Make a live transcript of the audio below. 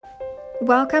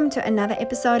Welcome to another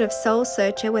episode of Soul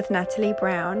Searcher with Natalie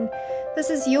Brown. This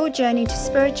is your journey to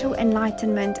spiritual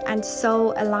enlightenment and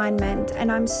soul alignment,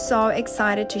 and I'm so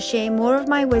excited to share more of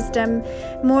my wisdom,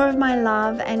 more of my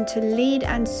love, and to lead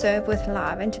and serve with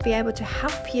love, and to be able to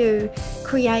help you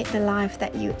create the life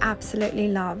that you absolutely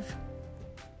love.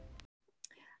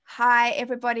 Hi,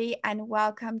 everybody, and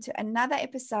welcome to another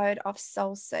episode of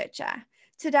Soul Searcher.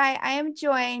 Today, I am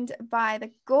joined by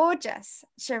the gorgeous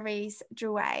Cherise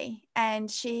Drouet, and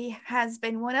she has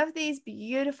been one of these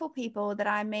beautiful people that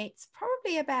I met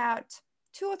probably about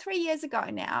 2 or 3 years ago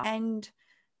now. And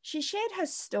she shared her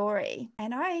story,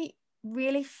 and I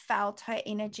really felt her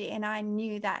energy, and I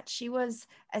knew that she was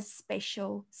a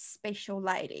special, special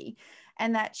lady,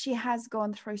 and that she has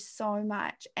gone through so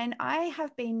much. And I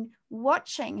have been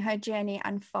watching her journey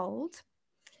unfold,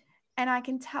 and I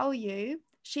can tell you,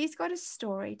 she's got a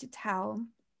story to tell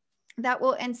that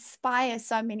will inspire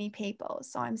so many people.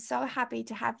 So I'm so happy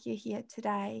to have you here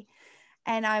today.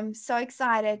 And I'm so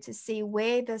excited to see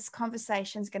where this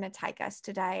conversation is going to take us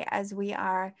today, as we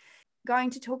are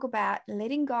going to talk about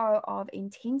letting go of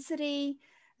intensity,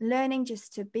 learning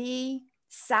just to be,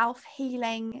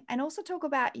 self-healing, and also talk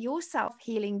about your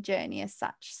self-healing journey as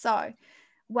such. So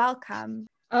welcome.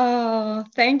 Oh,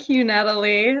 thank you,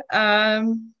 Natalie.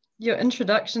 Your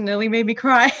introduction nearly made me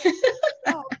cry.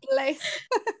 Oh, bless.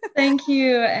 Thank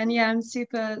you. And yeah, I'm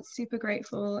super, super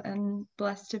grateful and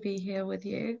blessed to be here with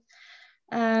you.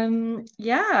 So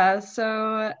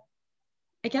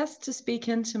I guess to speak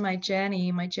into my journey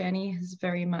has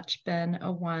very much been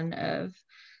a one of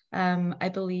I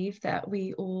believe that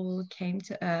we all came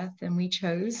to Earth and we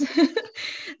chose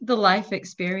the life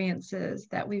experiences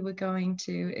that we were going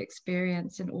to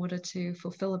experience in order to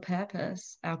fulfill a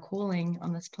purpose, our calling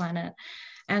on this planet.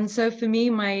 And so for me,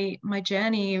 my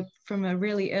journey from a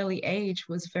really early age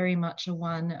was very much a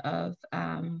one of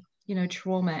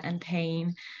trauma and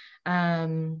pain.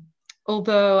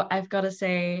 Although I've got to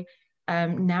say,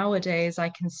 nowadays I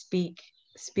can speak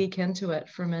into it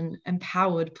from an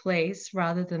empowered place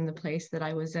rather than the place that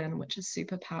I was in, which is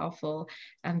super powerful.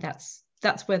 And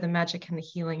that's where the magic and the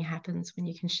healing happens, when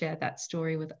you can share that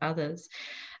story with others.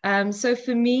 So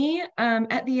for me,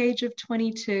 at the age of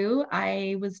 22,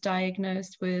 I was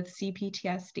diagnosed with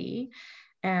CPTSD.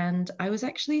 And I was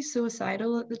actually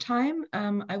suicidal at the time.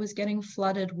 I was getting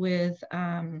flooded with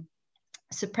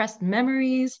suppressed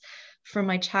memories from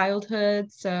my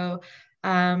childhood. So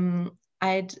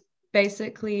I'd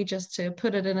basically, just to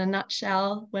put it in a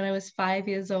nutshell, when I was 5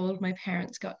 years old, my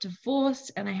parents got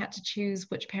divorced, and I had to choose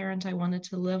which parent I wanted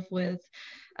to live with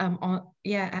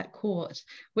at court,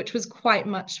 which was quite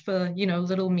much for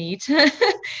little me to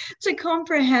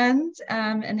comprehend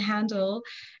and handle.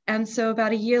 And so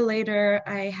about a year later,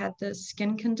 I had this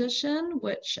skin condition,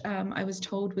 which I was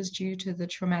told was due to the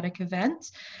traumatic event.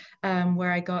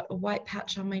 Where I got a white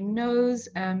patch on my nose,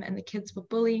 and the kids were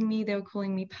bullying me. They were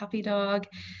calling me puppy dog.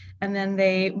 And then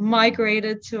they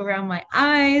migrated to around my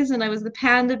eyes, and I was the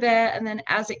panda bear. And then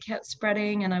as it kept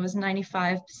spreading and I was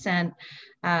 95%,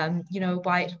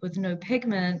 white with no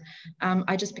pigment,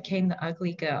 I just became the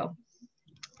ugly girl.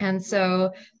 And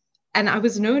I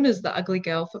was known as the ugly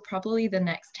girl for probably the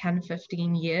next 10,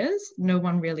 15 years. No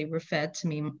one really referred to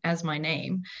me as my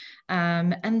name.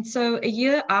 And so a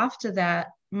year after that,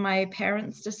 my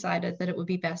parents decided that it would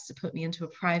be best to put me into a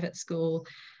private school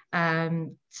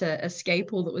to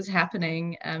escape all that was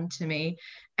happening to me.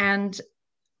 And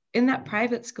in that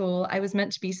private school, I was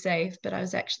meant to be safe, but I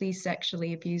was actually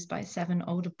sexually abused by 7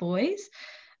 older boys.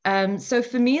 So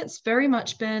for me, it's very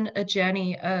much been a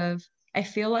journey of, I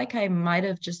feel like I might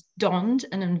have just donned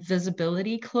an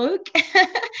invisibility cloak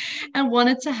and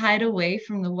wanted to hide away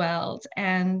from the world.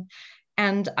 And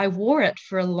I wore it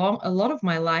for a lot of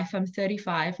my life. I'm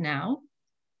 35 now.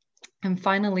 I'm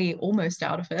finally almost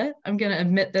out of it. I'm going to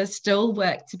admit there's still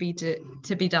work to be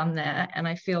done there, and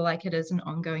I feel like it is an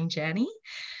ongoing journey.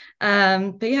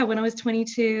 But yeah, when I was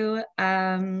 22,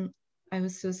 I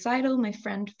was suicidal. My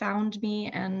friend found me,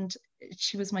 and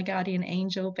she was my guardian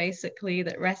angel, basically,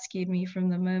 that rescued me from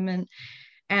the moment.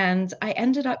 And I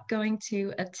ended up going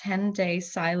to a 10-day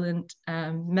silent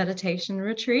meditation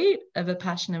retreat, a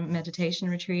Vipassana meditation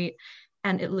retreat,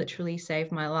 and it literally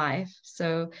saved my life.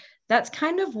 So that's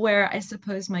kind of where I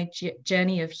suppose my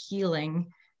journey of healing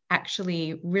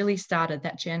actually really started,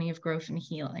 that journey of growth and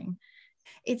healing.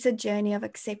 It's a journey of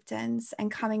acceptance and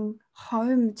coming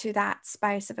home to that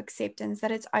space of acceptance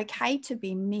that it's okay to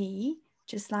be me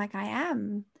just like I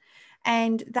am.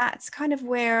 And that's kind of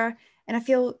where, and I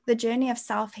feel the journey of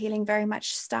self-healing very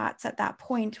much starts at that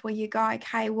point where you go,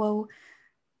 okay, well,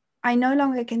 I no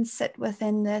longer can sit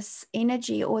within this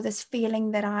energy or this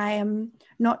feeling that I am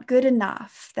not good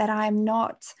enough, that I'm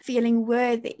not feeling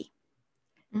worthy.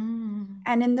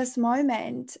 And in this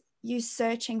moment, you're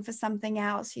searching for something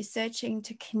else. You're searching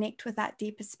to connect with that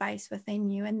deeper space within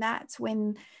you. And that's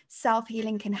when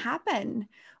self-healing can happen,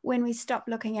 when we stop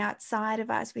looking outside of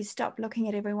us, we stop looking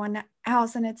at everyone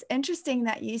else. And it's interesting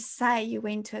that you say you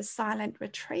went to a silent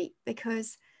retreat,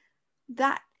 because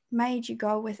that made you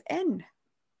go within.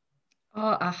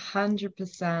 Oh,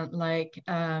 100%. Like,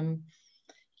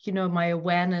 my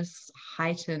awareness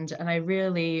heightened, and I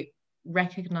really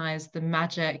recognized the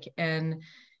magic in,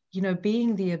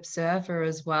 being the observer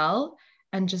as well,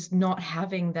 and just not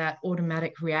having that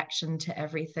automatic reaction to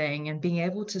everything, and being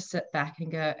able to sit back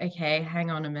and go, okay, hang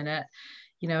on a minute,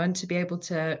 and to be able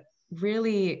to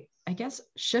really, I guess,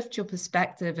 shift your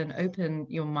perspective and open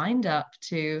your mind up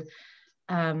to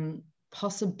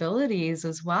possibilities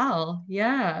as well.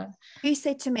 Yeah. You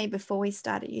said to me before we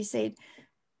started, you said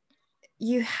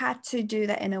you had to do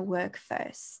the inner work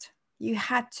first. You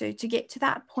had to get to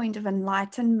that point of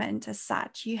enlightenment as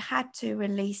such. You had to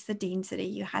release the density.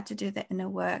 You had to do the inner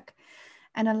work.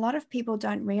 And a lot of people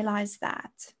don't realize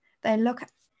that. They look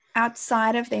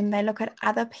outside of them, they look at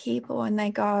other people and they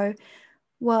go,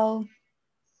 well,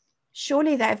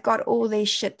 surely they've got all this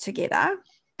shit together.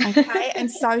 Okay. And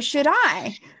so should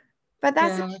I. But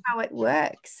that's Yeah. not how it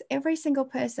works. Every single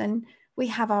person, we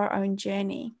have our own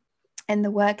journey. And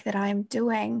the work that I am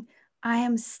doing, I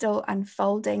am still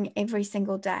unfolding every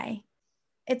single day.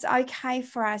 It's okay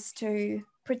for us to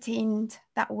pretend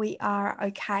that we are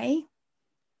okay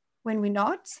when we're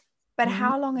not. But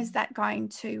how long is that going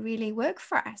to really work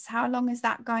for us? How long is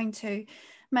that going to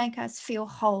make us feel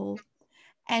whole?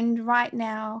 And right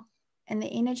now, in the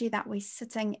energy that we're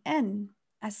sitting in,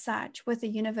 as such, with the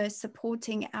universe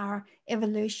supporting our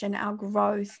evolution, our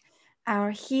growth, our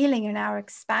healing, and our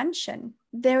expansion,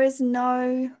 there is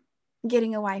no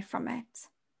getting away from it.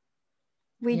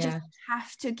 We just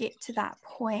have to get to that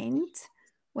point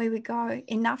where we go,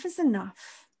 enough is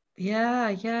enough.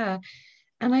 Yeah.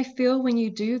 And I feel when you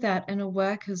do that in a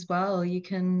work as well, you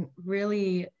can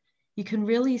really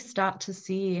start to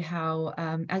see how,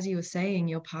 as you were saying,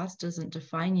 your past doesn't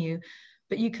define you,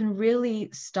 but you can really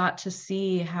start to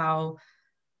see how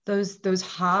those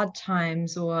hard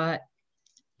times, or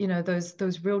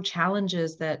those real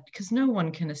challenges, that, because no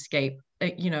one can escape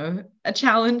a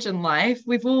challenge in life.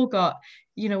 We've all got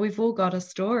a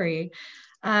story.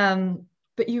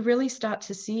 But you really start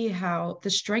to see how the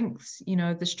strengths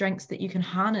that you can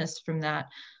harness from that,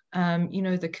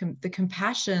 the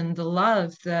compassion, the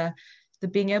love, the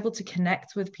being able to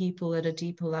connect with people at a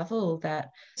deeper level,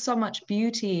 that so much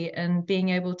beauty, and being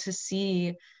able to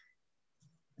see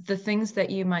the things that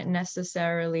you might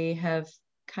necessarily have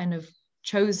kind of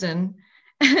chosen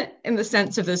in the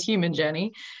sense of this human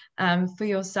journey, for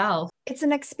yourself. It's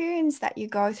an experience that you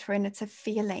go through, and it's a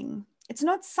feeling. It's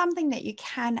not something that you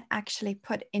can actually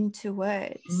put into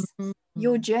words. Mm-hmm.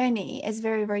 Your journey is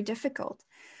very, very difficult.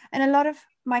 And a lot of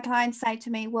my clients say to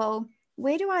me, well,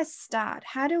 where do I start?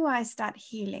 How do I start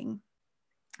healing?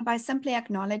 By simply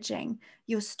acknowledging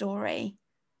your story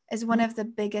is one of the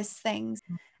biggest things.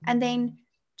 And then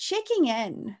checking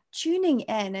in, tuning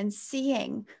in, and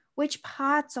seeing which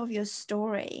parts of your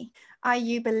story are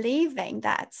you believing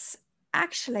that's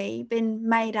actually been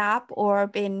made up, or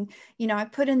been,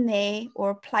 put in there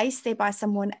or placed there by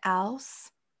someone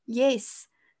else. Yes,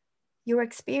 your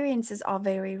experiences are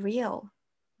very real.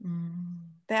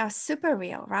 They are super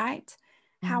real, right?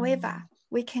 However,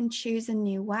 we can choose a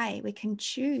new way. We can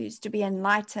choose to be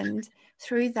enlightened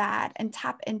through that and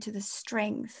tap into the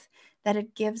strength that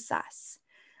it gives us.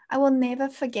 I will never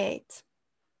forget,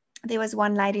 there was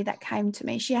one lady that came to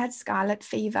me. She had scarlet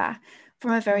fever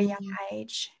from a very young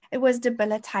age. It was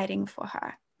debilitating for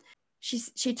her.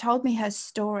 She told me her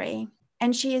story,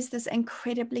 and she is this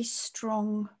incredibly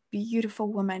strong,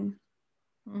 beautiful woman.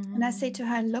 And I said to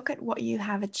her, look at what you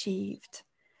have achieved.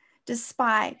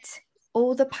 Despite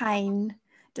all the pain,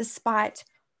 despite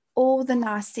all the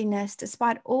nastiness,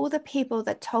 despite all the people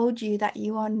that told you that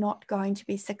you are not going to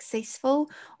be successful,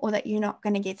 or that you're not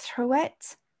going to get through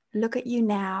it, look at you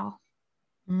now.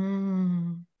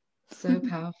 So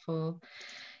powerful.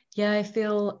 Yeah, I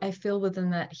feel within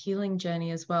that healing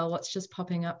journey as well, what's just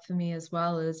popping up for me as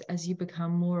well is, as you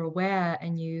become more aware,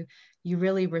 and you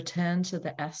really return to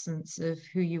the essence of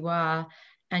who you are,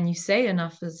 and you say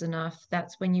enough is enough,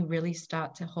 that's when you really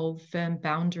start to hold firm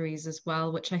boundaries as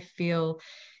well, which I feel,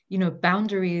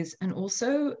 boundaries, and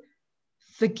also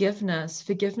forgiveness.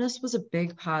 Forgiveness was a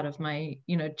big part of my,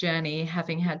 journey,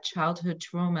 having had childhood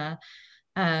trauma.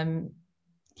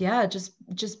 yeah,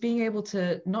 just being able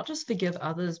to not just forgive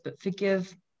others, but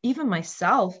forgive even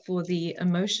myself for the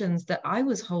emotions that I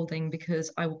was holding,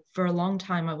 because I for a long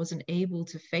time I wasn't able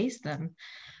to face them.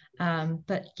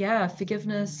 But yeah,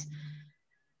 forgiveness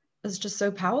is just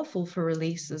so powerful for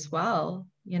release as well,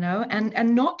 you know,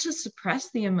 and not to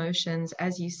suppress the emotions,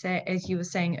 as you say, as you were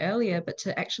saying earlier, but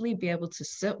to actually be able to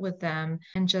sit with them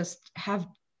and just have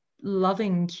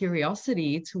loving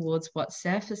curiosity towards what's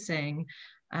surfacing.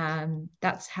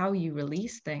 That's how you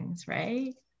release things,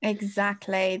 right?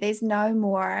 Exactly. There's no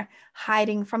more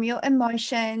hiding from your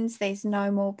emotions. There's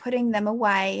no more putting them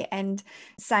away and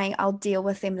saying, I'll deal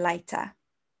with them later.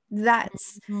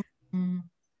 That's Mm-hmm.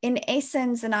 in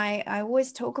essence, and I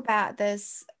always talk about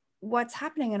this, what's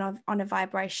happening on a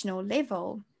vibrational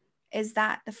level is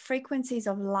that the frequencies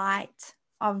of light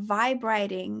are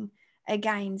vibrating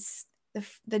against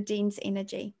the dense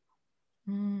energy.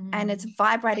 And it's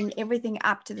vibrating everything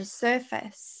up to the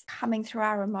surface, coming through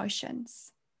our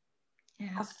emotions. Yeah.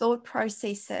 Our thought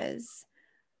processes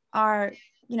are,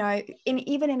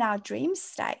 even in our dream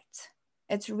state,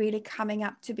 it's really coming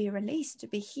up to be released, to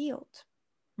be healed.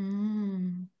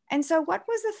 Mm. And so, what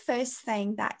was the first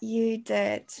thing that you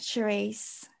did,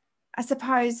 Cherise? I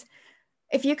suppose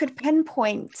if you could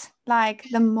pinpoint like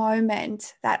the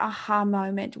moment, that aha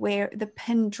moment where the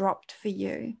pin dropped for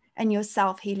you and your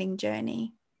self-healing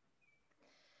journey.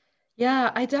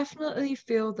 Yeah, I definitely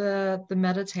feel the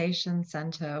meditation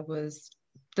center was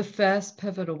the first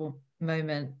pivotal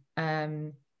moment.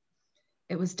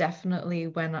 It was definitely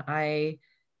when I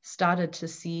started to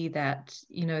see that,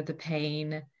 you know, the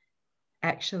pain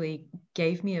actually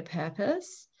gave me a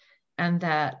purpose, and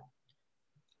that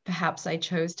perhaps I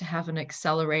chose to have an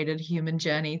accelerated human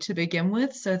journey to begin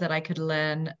with so that I could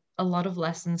learn a lot of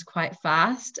lessons quite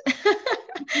fast.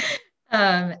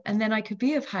 And then I could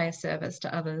be of higher service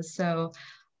to others. So,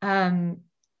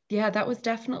 yeah, that was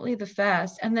definitely the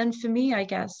first. And then for me, I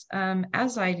guess,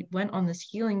 as I went on this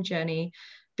healing journey,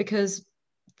 because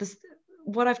this,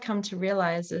 what I've come to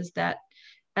realize is that,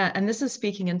 and this is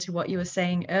speaking into what you were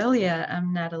saying earlier,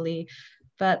 Natalie,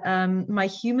 but my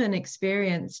human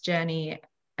experience journey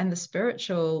and the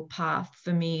spiritual path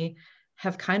for me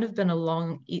have kind of been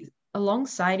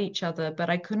alongside each other, but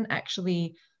I couldn't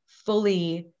actually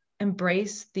fully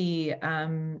embrace the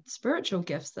spiritual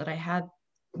gifts that I had,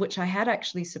 which I had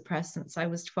actually suppressed since I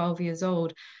was 12 years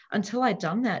old, until I'd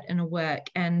done that inner work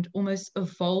and almost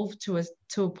evolved to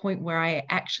a point where I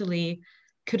actually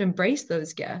could embrace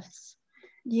those gifts.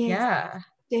 Yes, Yeah.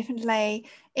 definitely.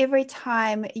 Every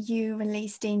time you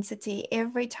release density,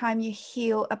 every time you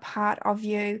heal a part of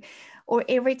you, or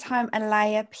every time a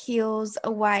layer peels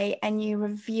away and you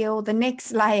reveal the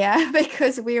next layer,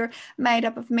 because we're made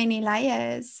up of many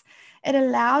layers, it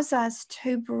allows us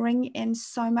to bring in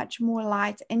so much more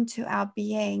light into our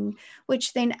being,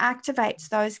 which then activates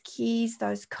those keys,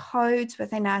 those codes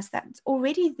within us that's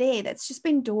already there, that's just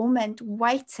been dormant,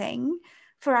 waiting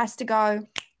for us to go,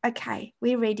 okay,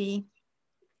 we're ready.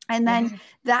 And then Yeah.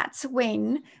 that's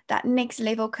when that next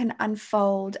level can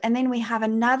unfold. And then we have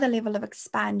another level of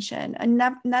expansion,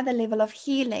 another level of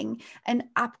healing and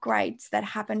upgrades that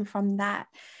happen from that.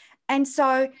 And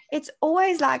so it's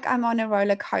always like I'm on a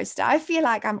roller coaster. I feel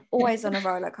like I'm always on a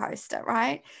roller coaster,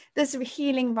 right? This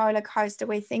healing roller coaster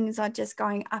where things are just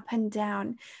going up and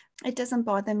down. It doesn't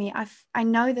bother me. I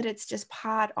know that it's just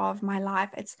part of my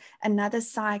life. It's another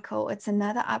cycle. It's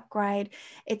another upgrade.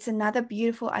 It's another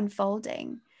beautiful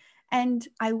unfolding. And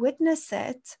I witness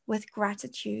it with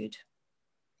gratitude.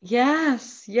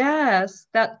 Yes, yes,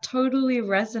 that totally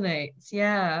resonates.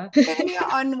 Yeah. Earlier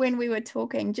on, when we were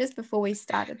talking, just before we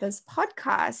started this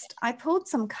podcast, I pulled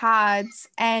some cards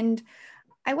and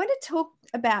I want to talk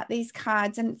about these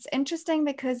cards. And it's interesting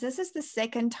because this is the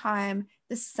second time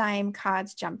the same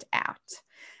cards jumped out.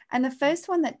 And the first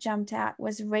one that jumped out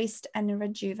was rest and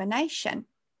rejuvenation.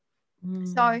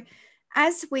 So,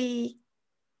 as we,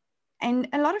 and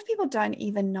a lot of people don't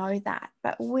even know that,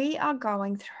 but we are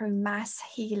going through mass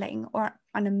healing, or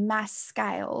on a mass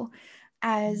scale,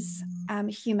 as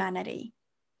humanity.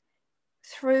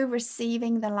 Through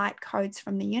receiving the light codes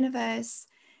from the universe,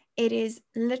 it is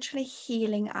literally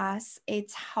healing us.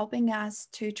 It's helping us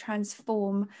to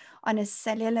transform on a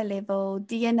cellular level,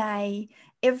 DNA,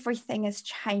 everything is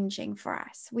changing for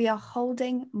us. We are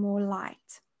holding more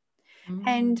light.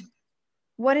 And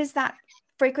what is that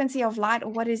frequency of light, or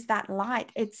what is that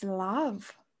light? It's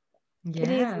love. It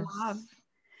is love. Yes.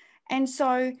 And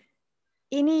so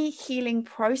any healing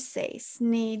process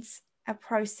needs a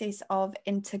process of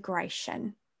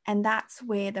integration. And that's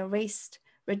where the rest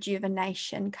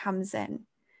rejuvenation comes in.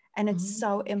 And it's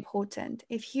so important.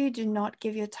 If you do not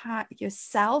give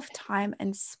yourself time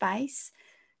and space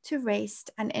to rest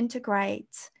and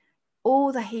integrate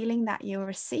all the healing that you're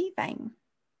receiving,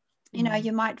 you know,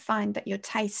 you might find that your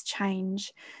tastes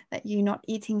change, that you're not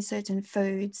eating certain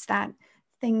foods, that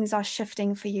things are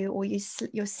shifting for you, or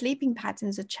your sleeping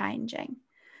patterns are changing.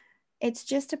 It's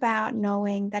just about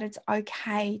knowing that it's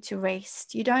okay to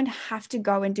rest. You don't have to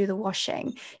go and do the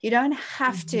washing. You don't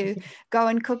have to go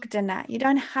and cook dinner. You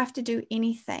don't have to do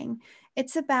anything.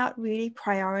 It's about really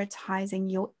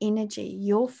prioritizing your energy,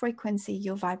 your frequency,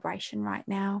 your vibration right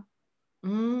now.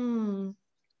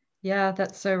 Yeah,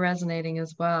 that's so resonating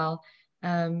as well.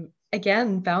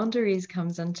 Again, boundaries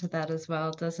comes into that as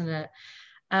well, doesn't it?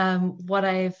 What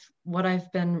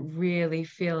I've been really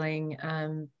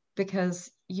feeling,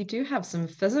 because you do have some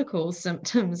physical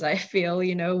symptoms, I feel,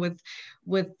 you know,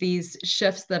 with these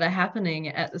shifts that are happening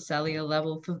at the cellular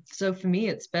level. So for me,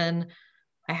 it's been,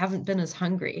 I haven't been as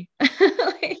hungry.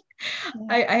 Like,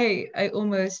 I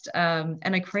almost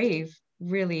and I crave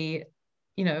really,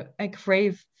 you know, I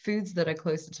crave foods that are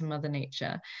closer to Mother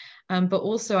Nature. But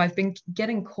also I've been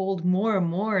getting called more and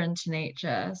more into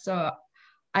nature. So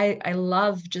I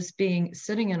love just being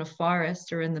sitting in a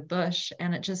forest or in the bush,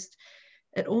 and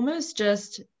it almost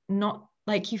just not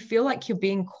like, you feel like you're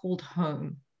being called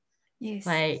home. Yes.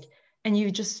 Like, and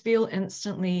you just feel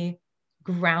instantly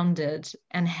grounded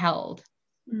and held.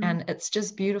 And it's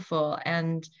just beautiful.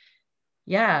 And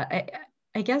yeah,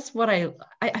 I guess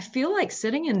I feel like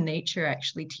sitting in nature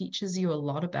actually teaches you a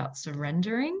lot about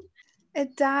surrendering.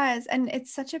 It does. And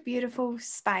it's such a beautiful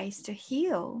space to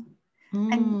heal.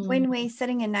 And when we're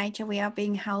sitting in nature, we are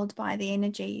being held by the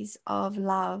energies of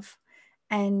love.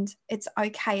 And it's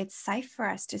okay. It's safe for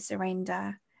us to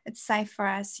surrender. It's safe for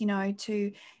us, you know,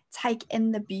 to take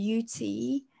in the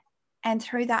beauty, and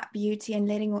through that beauty and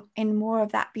letting in more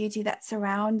of that beauty that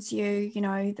surrounds you, you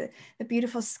know, the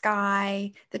beautiful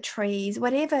sky, the trees,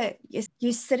 whatever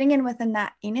you're sitting in within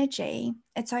that energy,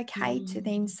 it's okay to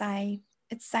then say,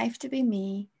 it's safe to be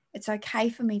me. It's okay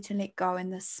for me to let go in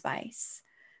this space.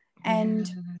 And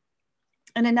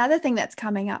another thing that's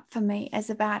coming up for me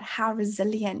is about how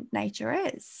resilient nature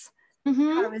is.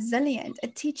 How resilient.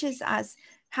 It teaches us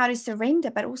how to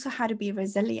surrender, but also how to be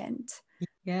resilient.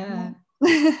 Yeah. Yeah.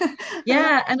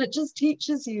 Yeah, and it just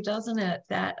teaches you, doesn't it,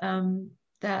 that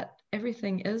that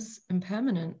everything is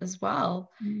impermanent as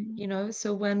well. You know,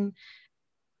 so when,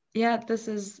 yeah, this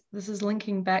is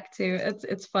linking back to,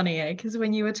 it's funny, because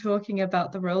when you were talking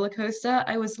about the roller coaster,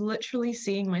 I was literally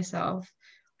seeing myself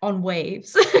on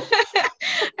waves.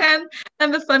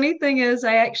 And the funny thing is,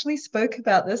 I actually spoke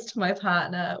about this to my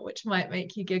partner, which might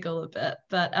make you giggle a bit,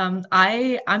 but I'm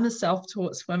a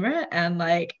self-taught swimmer, and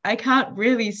like, I can't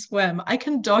really swim. I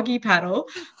can doggy paddle,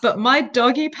 but my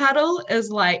doggy paddle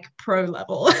is like pro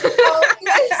level. Oh,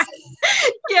 yes.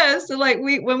 Yeah, so like,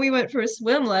 when we went for a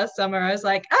swim last summer, I was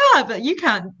like, but you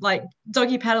can't like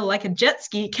doggy paddle like a jet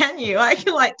ski, can you? I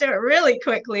can like do it really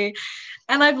quickly.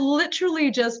 And I've literally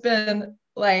just been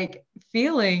like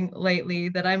feeling lately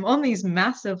that I'm on these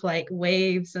massive like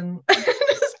waves and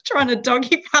just trying to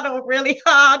doggy paddle really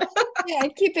hard. Yeah,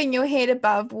 keeping your head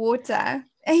above water.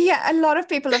 Yeah, a lot of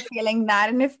people are feeling that.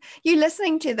 And if you're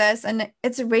listening to this and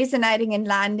it's resonating and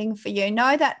landing for you,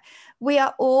 know that we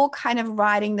are all kind of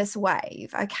riding this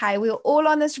wave. Okay. We're all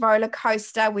on this roller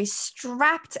coaster. We're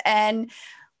strapped in.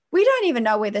 We don't even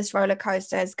know where this roller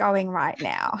coaster is going right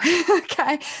now.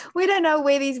 Okay. We don't know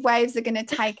where these waves are going to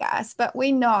take us, but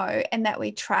we know, and that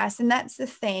we trust. And that's the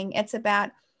thing. It's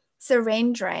about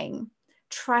surrendering,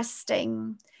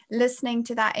 trusting, listening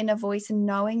to that inner voice, and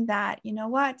knowing that, you know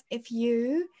what, if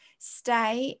you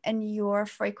stay in your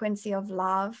frequency of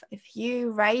love, if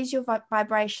you raise your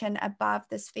vibration above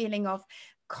this feeling of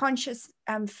conscious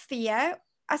fear,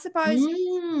 I suppose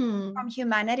from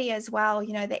humanity as well,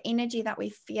 you know, the energy that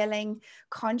we're feeling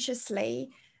consciously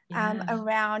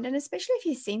around, and especially if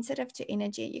you're sensitive to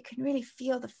energy, you can really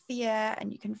feel the fear,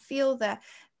 and you can feel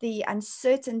the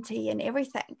uncertainty and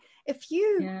everything. If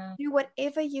you do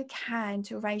whatever you can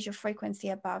to raise your frequency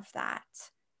above that,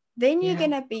 then you're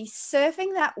going to be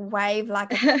surfing that wave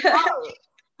like a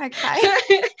pro.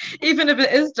 Okay. Even if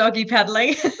it is doggy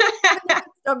paddling.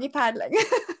 Doggy paddling.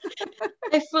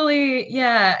 I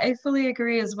fully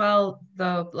agree as well,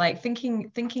 though. Like,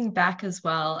 thinking back as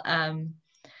well,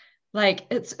 like,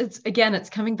 it's again, it's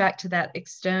coming back to that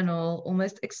external,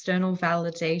 almost external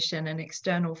validation and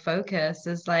external focus,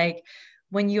 is like,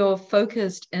 when you're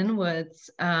focused inwards,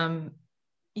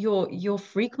 your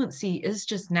frequency is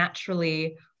just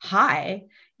naturally high.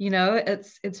 You know,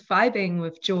 it's vibing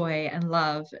with joy and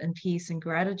love and peace and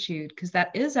gratitude, because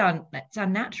it's our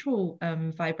natural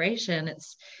vibration.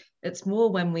 It's more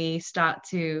when we start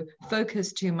to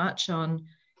focus too much on,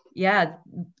 yeah,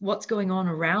 what's going on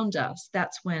around us.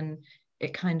 That's when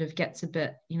it kind of gets a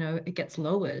bit, it gets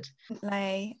lowered.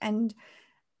 And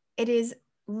it is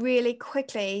really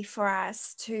quickly for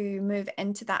us to move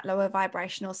into that lower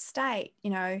vibrational state,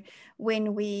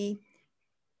 when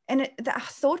the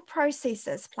thought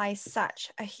processes play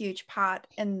such a huge part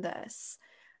in this.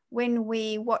 When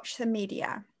we watch the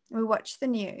media, we watch the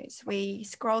news, we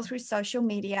scroll through social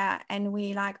media, and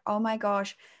we like, oh my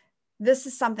gosh, this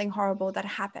is something horrible that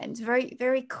happened. Very,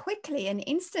 very quickly and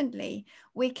instantly,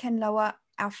 we can lower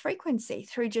our frequency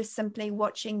through just simply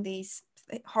watching these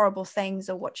horrible things,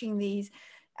 or watching these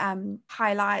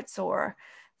highlights or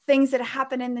things that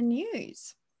happen in the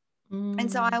news.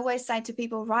 And so I always say to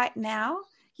people, right now,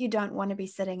 you don't want to be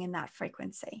sitting in that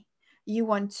frequency. You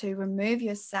want to remove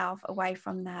yourself away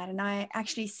from that. And I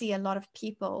actually see a lot of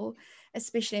people,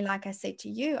 especially like I said to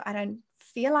you, I don't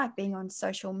feel like being on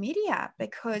social media,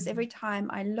 because every time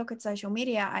I look at social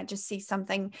media, I just see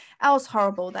something else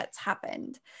horrible that's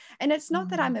happened. And it's not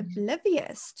that I'm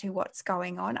oblivious to what's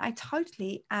going on. I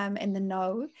totally am in the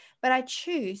know, but I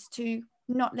choose to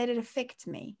not let it affect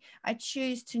me. I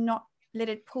choose to not let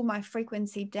it pull my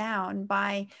frequency down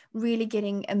by really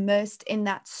getting immersed in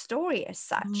that story as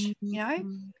such. Yeah.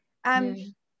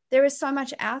 There is so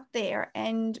much out there.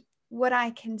 And what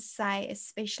I can say,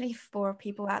 especially for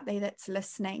people out there that's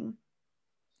listening,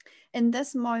 in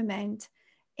this moment,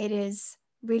 it is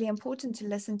really important to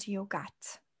listen to your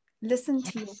gut. Listen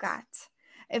to your gut.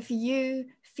 If you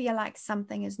feel like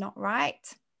something is not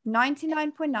right,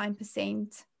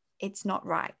 99.9%, it's not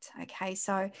right. Okay.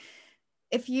 So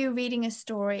if you're reading a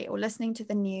story or listening to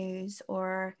the news,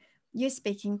 or you're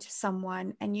speaking to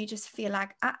someone and you just feel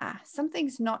like,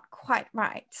 something's not quite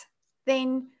right,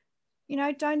 then,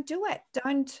 don't do it.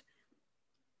 Don't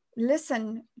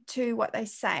listen to what they're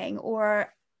saying,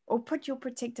 or put your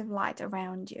protective light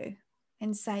around you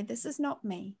and say, this is not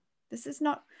me. This is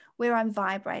not where I'm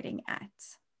vibrating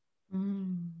at.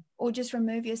 Or just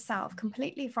remove yourself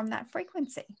completely from that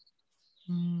frequency.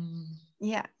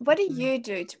 Yeah. What do you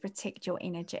do to protect your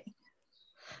energy?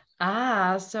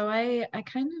 So I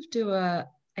kind of do a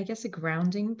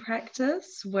grounding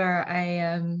practice where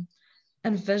I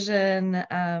envision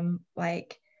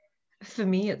like, for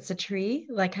me it's a tree.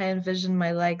 Like, I envision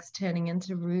my legs turning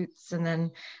into roots, and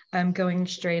then going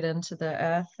straight into the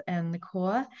earth and the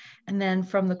core. And then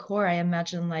from the core, I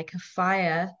imagine like a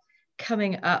fire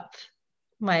coming up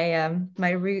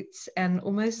my roots, and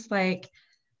almost like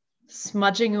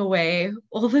smudging away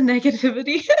all the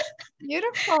negativity.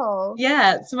 Beautiful.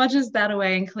 Yeah, it smudges that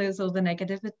away and clears all the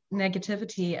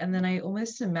negativity. And then I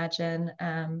almost imagine,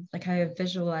 like, I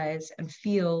visualize and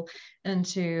feel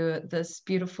into this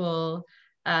beautiful,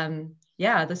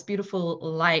 this beautiful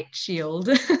light shield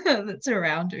that's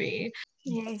around me.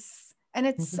 Yes. And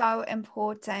it's so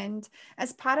important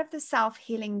as part of the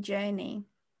self-healing journey.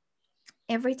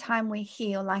 Every time we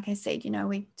heal, like I said,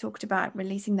 we talked about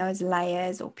releasing those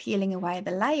layers or peeling away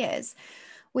the layers.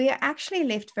 We are actually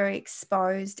left very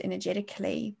exposed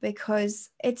energetically, because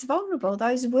it's vulnerable.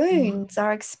 Those wounds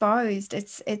are exposed.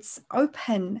 It's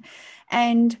open.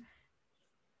 And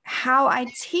how I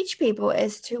teach people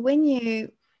is to, when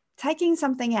you taking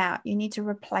something out, you need to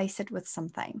replace it with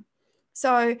something.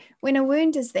 So when a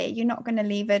wound is there, you're not going to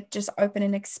leave it just open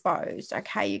and exposed.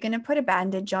 Okay. You're going to put a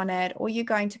bandage on it, or you're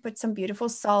going to put some beautiful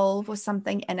salve or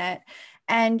something in it,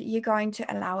 and you're going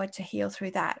to allow it to heal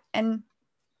through that. And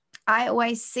I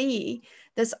always see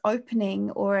this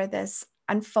opening or this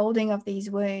unfolding of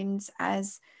these wounds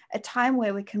as a time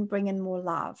where we can bring in more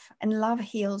love, and love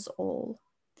heals all.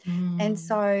 And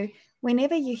so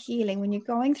whenever you're healing, when you're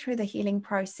going through the healing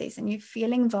process and you're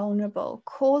feeling vulnerable,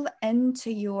 call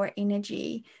into your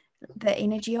energy, the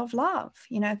energy of love,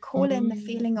 call in the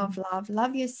feeling of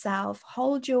love yourself,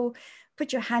 put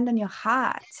your hand on your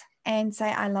heart and say,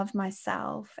 I love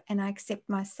myself and I accept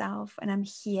myself, and I'm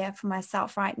here for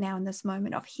myself right now in this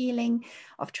moment of healing,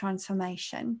 of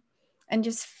transformation. And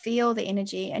just feel the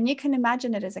energy. And you can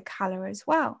imagine it as a color as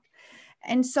well.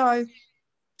 And so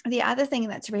the other thing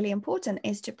that's really important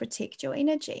is to protect your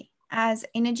energy. As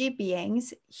energy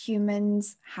beings,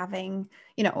 humans having,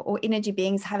 or energy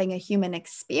beings having a human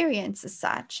experience as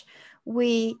such,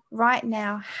 we right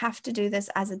now have to do this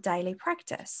as a daily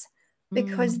practice,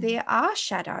 because there are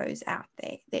shadows out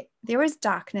there. There is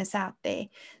darkness out there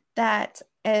that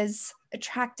is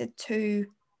attracted to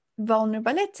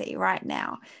vulnerability right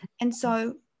now. And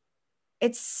so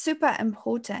it's super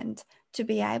important to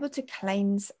be able to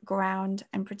cleanse, ground,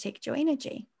 and protect your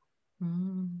energy.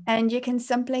 And you can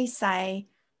simply say,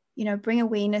 bring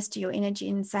awareness to your energy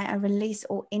and say, I release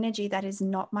all energy that is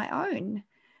not my own.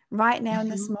 Right now in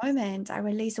this moment, I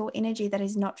release all energy that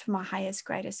is not for my highest,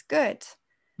 greatest good.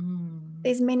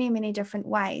 There's many, many different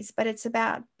ways, but it's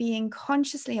about being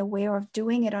consciously aware of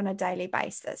doing it on a daily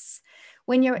basis.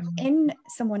 When you're in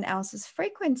someone else's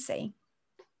frequency,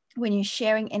 when you're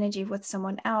sharing energy with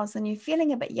someone else and you're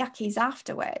feeling a bit yuckies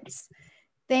afterwards,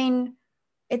 then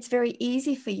it's very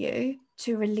easy for you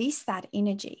to release that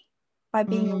energy by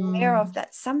being aware of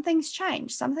that something's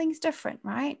changed, something's different,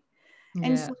 right? Yeah.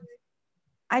 And so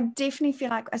I definitely feel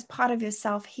like as part of your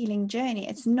self-healing journey,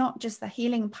 it's not just the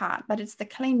healing part, but it's the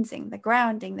cleansing, the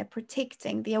grounding, the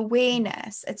protecting, the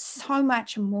awareness. It's so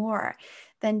much more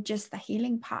than just the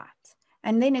healing part.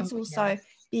 And then it's also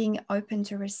being open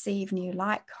to receive new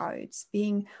light codes,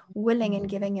 being willing and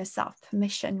giving yourself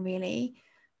permission really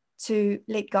to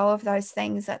let go of those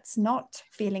things that's not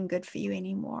feeling good for you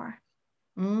anymore.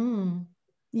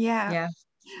 Yeah.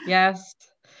 Yes.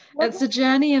 It's a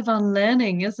journey of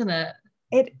unlearning, isn't it?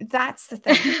 That's the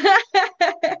thing.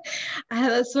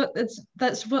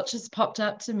 That's what just popped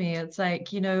up to me. It's like,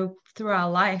 through our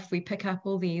life, we pick up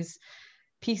all these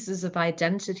pieces of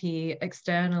identity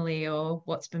externally, or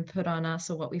what's been put on us,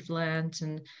 or what we've learned.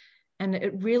 And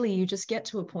it really, you just get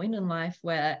to a point in life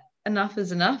where enough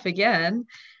is enough again.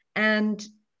 And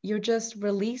you're just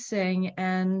releasing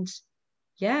and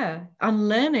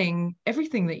unlearning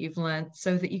everything that you've learned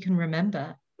so that you can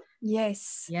remember.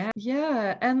 Yes.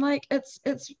 Yeah. And like it's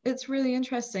really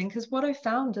interesting, because what I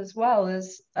found as well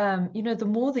is the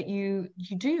more that you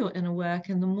do your inner work,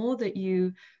 and the more that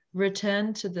you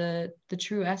return to the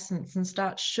true essence and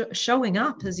start showing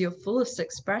up as your fullest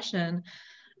expression,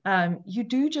 you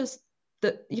do just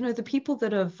the people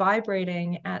that are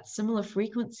vibrating at similar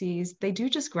frequencies, they do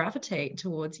just gravitate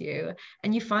towards you,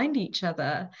 and you find each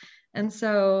other. And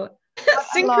so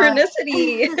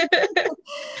synchronicity.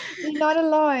 You're not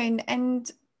alone. And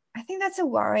I think that's a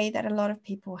worry that a lot of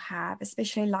people have,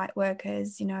 especially light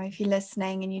workers. If you're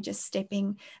listening and you're just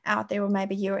stepping out there, or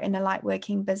maybe you're in a light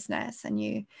working business and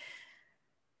you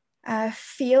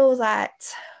feel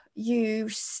that you're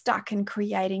stuck in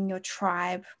creating your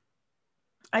tribe,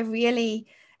 I really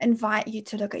invite you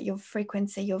to look at your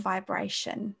frequency, your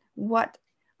vibration. What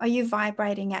are you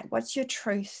vibrating at? What's your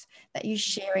truth that you're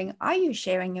sharing? Are you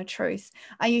sharing your truth?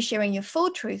 Are you sharing your full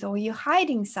truth, or are you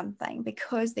hiding something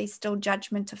because there's still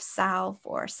judgment of self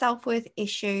or self-worth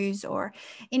issues or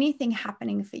anything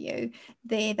happening for you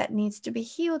there that needs to be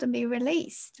healed and be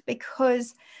released?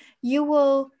 Because you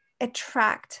will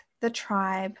attract the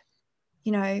tribe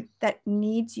that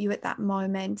needs you at that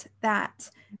moment, that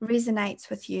resonates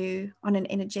with you on an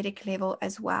energetic level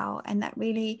as well. And that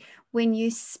really, when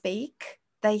you speak,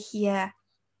 they hear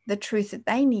the truth that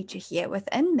they need to hear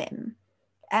within them.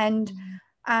 And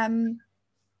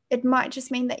it might just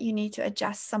mean that you need to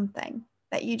adjust something,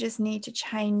 that you just need to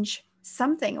change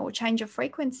something or change your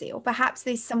frequency, or perhaps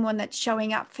there's someone that's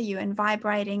showing up for you and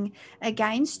vibrating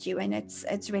against you, and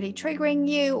it's really triggering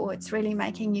you, or it's really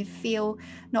making you feel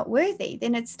not worthy.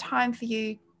 Then it's time for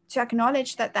you to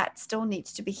acknowledge that still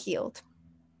needs to be healed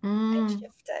and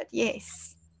shifted.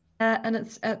 Yes. And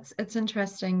it's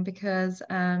interesting because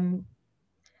and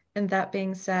that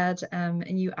being said,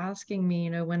 and you asking me,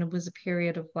 when it was a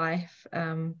period of life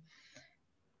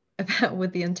about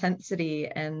with the intensity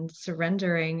and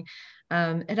surrendering,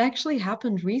 it actually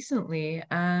happened recently.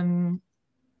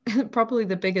 Probably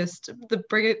the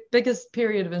biggest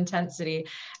period of intensity,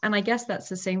 and I guess that's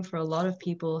the same for a lot of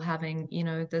people having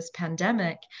this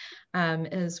pandemic,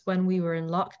 is when we were in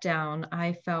lockdown.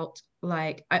 I felt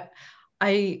like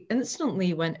I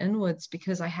instantly went inwards,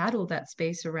 because I had all that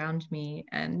space around me,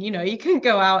 and you can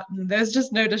go out and there's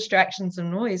just no distractions and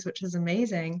noise, which is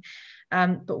amazing.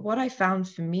 But what I found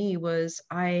for me was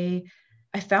I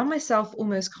found myself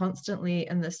almost constantly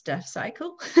in this death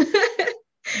cycle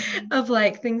of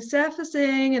like things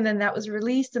surfacing, and then that was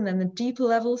released, and then the deeper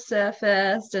level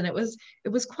surfaced, and it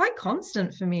was quite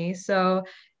constant for me. So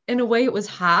in a way it was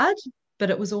hard, but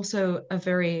it was also a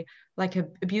very like a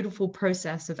beautiful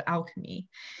process of alchemy,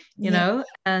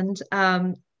 and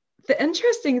the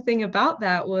interesting thing about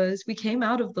that was we came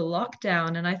out of the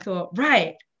lockdown and I thought,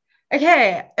 right,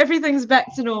 okay, everything's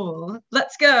back to normal,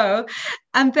 let's go.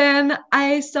 And then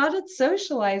I started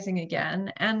socializing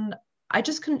again, and I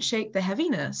just couldn't shake the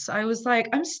heaviness. I was like,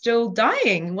 I'm still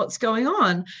dying. What's going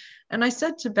on? And I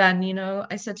said to Ben,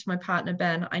 I said to my partner,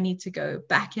 Ben, I need to go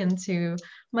back into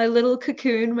my little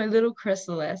cocoon, my little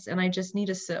chrysalis, and I just need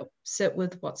to sit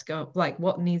with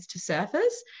what needs to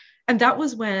surface. And that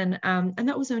was when, and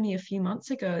that was only a few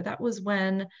months ago, that was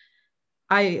when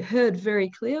I heard very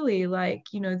clearly,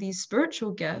 these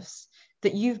spiritual gifts,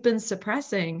 that you've been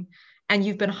suppressing and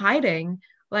you've been hiding,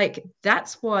 like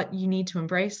that's what you need to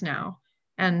embrace now.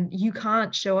 And you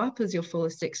can't show up as your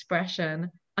fullest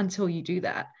expression until you do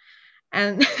that.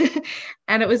 And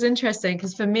and it was interesting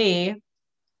because for me,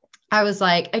 I was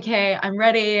like, okay, I'm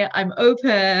ready, I'm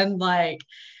open. Like,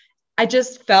 I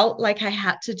just felt like I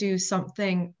had to do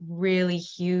something really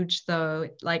huge, though,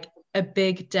 like a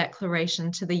big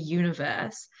declaration to the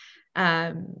universe,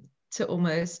 um, to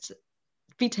almost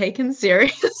be taken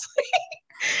seriously.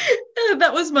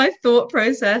 That was my thought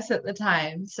process at the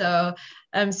time. So,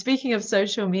 speaking of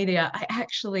social media, I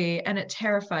actually, and it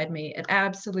terrified me, it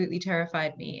absolutely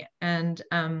terrified me. And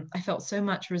I felt so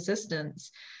much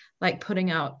resistance, like putting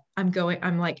out, I'm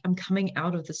coming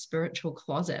out of the spiritual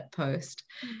closet post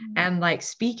Mm. and like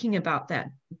speaking about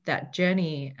that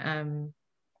journey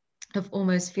of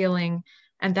almost feeling,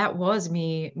 and that was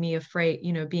me afraid,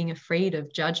 being afraid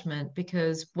of judgment,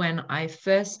 because when I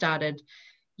first started,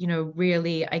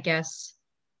 really, I guess,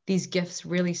 these gifts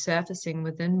really surfacing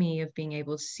within me of being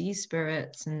able to see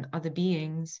spirits and other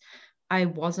beings, I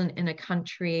wasn't in a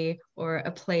country or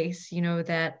a place,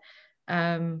 that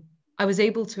um, I was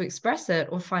able to express it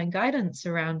or find guidance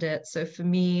around it. So for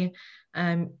me,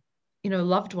 um,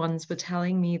 loved ones were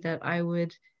telling me that I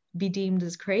would be deemed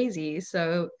as crazy.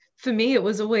 So for me, it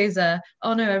was always oh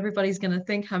no, everybody's going to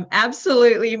think I'm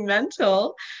absolutely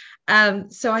mental.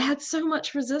 So I had so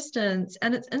much resistance,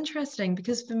 and it's interesting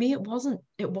because for me it wasn't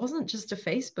just a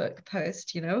Facebook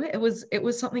post, it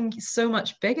was something so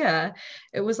much bigger.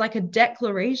 It was like a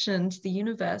declaration to the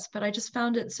universe. But I just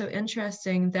found it so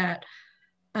interesting that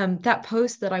that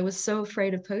post that I was so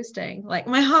afraid of posting, like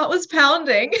my heart was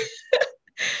pounding,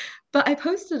 but I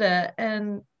posted it,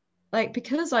 and like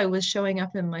because I was showing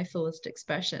up in my fullest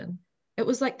expression, it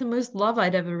was like the most love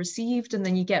I'd ever received. And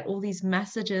then you get all these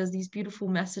messages, these beautiful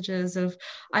messages of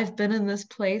I've been in this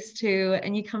place too,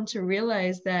 and you come to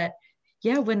realize that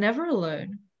yeah, we're never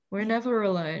alone. We're never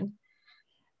alone.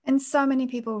 And so many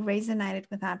people resonated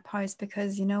with that post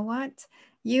because you know what?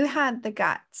 You had the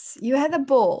guts, you had the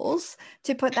balls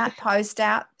to put that post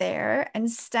out there and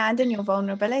stand in your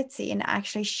vulnerability and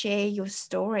actually share your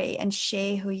story and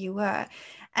share who you were.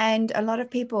 And a lot of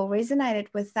people resonated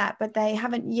with that, but they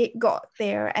haven't yet got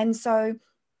there. And so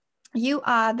you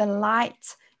are the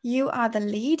light, you are the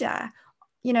leader.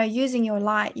 Using your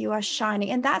light, you are shining.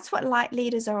 And that's what light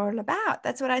leaders are all about.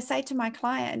 That's what I say to my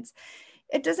clients.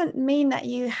 It doesn't mean that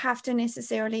you have to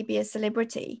necessarily be a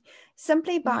celebrity.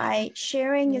 Simply by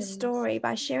sharing your Yes. story,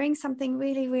 by sharing something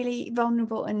really, really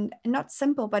vulnerable and not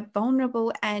simple, but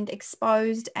vulnerable and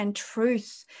exposed and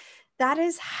truth, that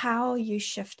is how you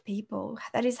shift people.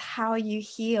 That is how you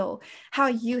heal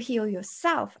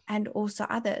yourself and also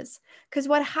others. Because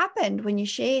what happened when you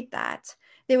shared that,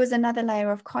 there was another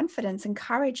layer of confidence and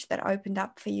courage that opened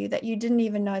up for you that you didn't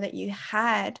even know that you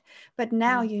had, but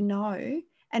now you know,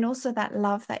 and also that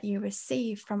love that you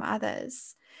receive from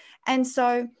others. And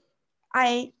so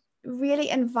I really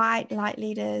invite light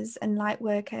leaders and light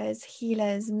workers,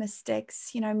 healers,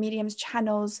 mystics, mediums,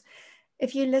 channels.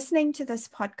 If you're listening to this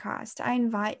podcast, I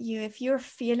invite you, if you're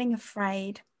feeling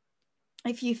afraid,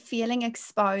 if you're feeling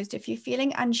exposed, if you're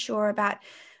feeling unsure about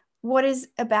what is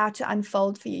about to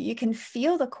unfold for you, you can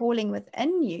feel the calling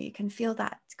within you. You can feel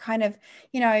that kind of,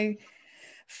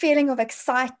 feeling of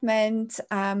excitement,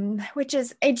 which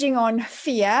is edging on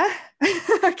fear.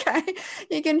 Okay.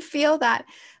 You can feel that.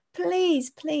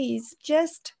 Please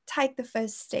just take the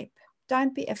first step.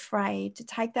 Don't be afraid to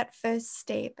take that first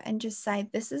step and just say,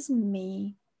 this is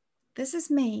me. This is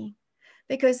me.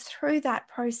 Because through that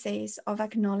process of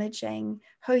acknowledging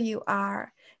who you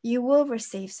are, you will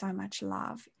receive so much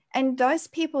love. And those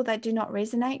people that do not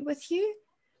resonate with you,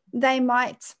 they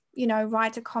might,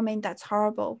 write a comment that's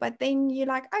horrible. But then you're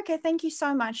like, okay, thank you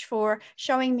so much for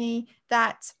showing me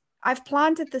that I've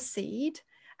planted the seed,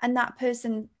 and that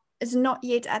person is not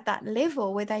yet at that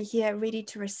level where they're here ready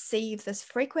to receive this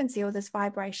frequency or this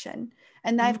vibration,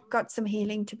 and they've got some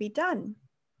healing to be done.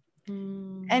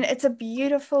 And it's a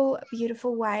beautiful,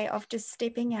 beautiful way of just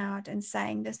stepping out and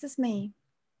saying, this is me.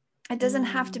 It doesn't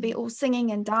have to be all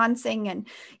singing and dancing and,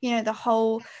 the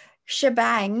whole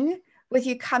shebang with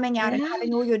you coming out and Yeah.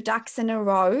 having all your ducks in a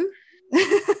row.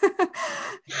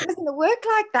 It doesn't work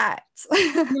like that.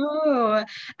 No,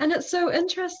 and it's so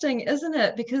interesting, isn't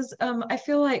it? Because I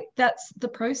feel like that's the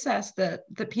process that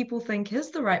people think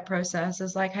is the right process,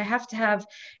 is like I have to have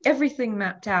everything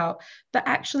mapped out. But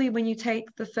actually, when you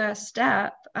take the first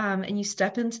step and you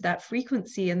step into that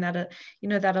frequency and that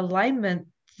that alignment,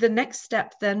 the next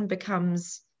step then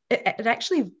becomes it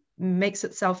actually makes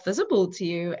itself visible to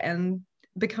you and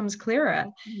becomes clearer.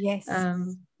 Yes.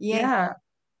 Um, Yes. yeah.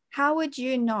 How would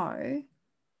you know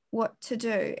what to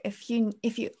do if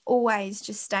you always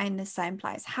just stay in the same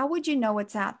place? How would you know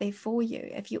what's out there for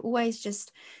you if you always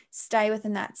just stay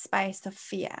within that space of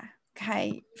fear?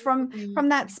 Okay, from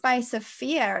that space of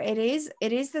fear, it is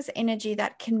this energy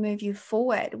that can move you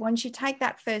forward. Once you take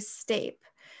that first step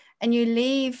and you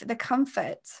leave the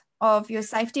comfort of your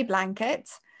safety blanket,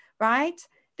 right,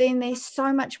 then there's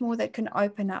so much more that can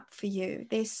open up for you.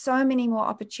 There's so many more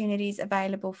opportunities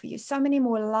available for you, so many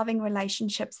more loving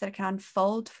relationships that can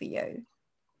unfold for you.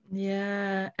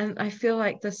 Yeah, and I feel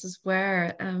like this is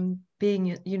where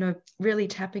being, really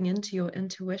tapping into your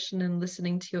intuition and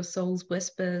listening to your soul's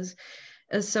whispers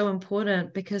is so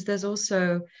important, because there's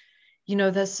also,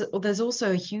 there's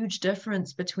also a huge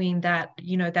difference between that,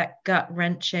 that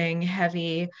gut-wrenching,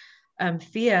 heavy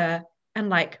fear and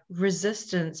like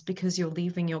resistance because you're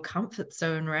leaving your comfort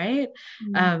zone, right?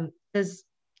 There's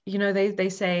they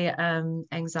say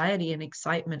anxiety and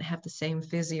excitement have the same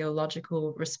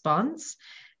physiological response,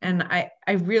 and I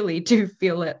really do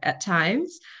feel it at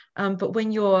times. But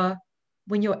when you're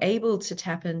able to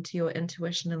tap into your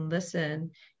intuition and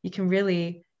listen, you can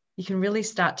really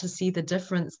start to see the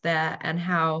difference there, and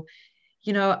how,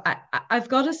 I've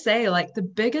got to say, like, the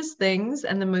biggest things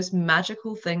and the most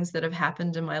magical things that have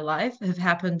happened in my life have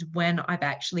happened when I've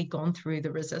actually gone through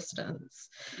the resistance.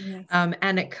 Yes.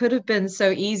 And it could have been so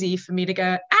easy for me to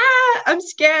go, I'm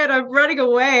scared, I'm running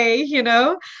away,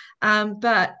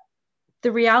 but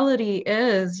the reality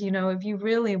is, if you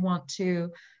really want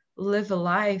to live a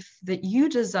life that you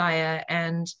desire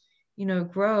and,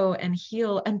 grow and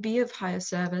heal and be of higher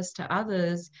service to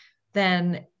others,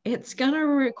 then it's going to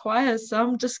require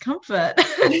some discomfort.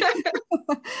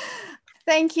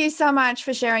 Thank you so much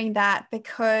for sharing that,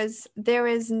 because there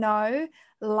is no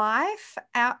life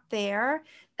out there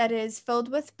that is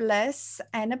filled with bliss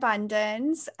and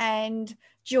abundance and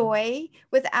joy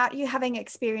without you having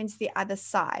experienced the other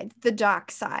side, the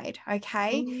dark side.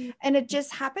 Okay. And it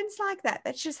just happens like that.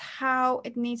 That's just how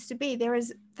it needs to be. There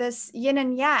is this yin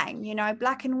and yang,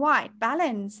 black and white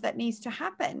balance that needs to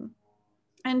happen.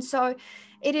 And so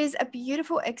it is a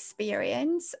beautiful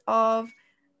experience of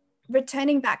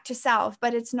returning back to self,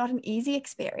 but it's not an easy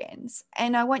experience.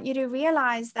 And I want you to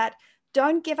realize that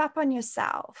don't give up on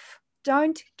yourself.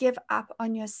 Don't give up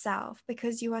on yourself,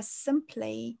 because you are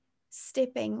simply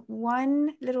stepping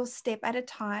one little step at a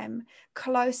time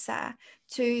closer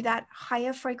to that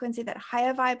higher frequency, that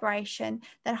higher vibration,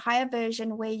 that higher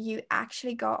version where you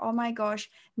actually go, oh my gosh,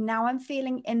 now I'm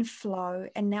feeling in flow,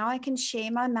 and now I can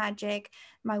share my magic,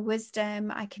 my wisdom,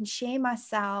 I can share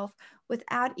myself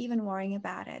without even worrying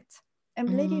about it. And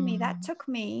believe you me, that took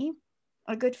me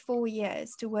a good 4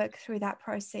 years to work through that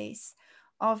process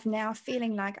of now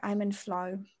feeling like I'm in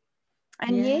flow.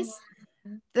 And yes,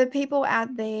 the people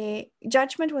out there,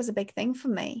 judgment was a big thing for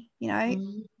me.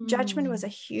 Judgment was a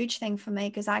huge thing for me,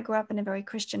 because I grew up in a very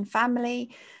Christian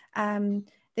family.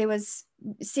 There was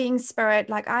seeing spirit.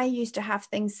 Like, I used to have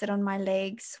things sit on my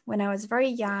legs when I was very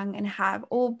young, and have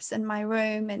orbs in my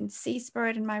room and see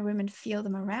spirit in my room and feel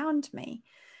them around me.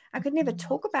 I could never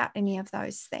talk about any of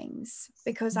those things,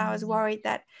 because I was worried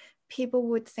that people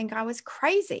would think I was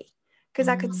crazy, because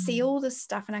I could see all this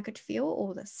stuff and I could feel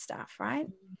all this stuff, right?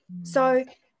 So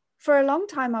for a long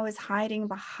time, I was hiding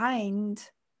behind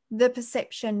the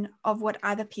perception of what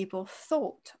other people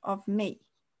thought of me,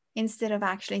 instead of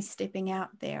actually stepping out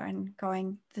there and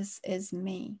going, this is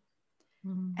me.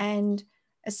 And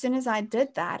as soon as I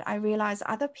did that, I realized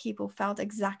other people felt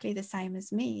exactly the same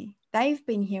as me. They've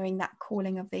been hearing that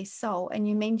calling of their soul. And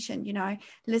you mentioned,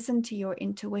 listen to your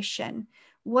intuition.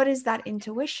 What is that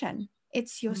intuition?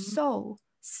 It's your soul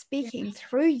speaking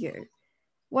through you,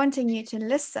 wanting you to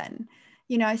listen,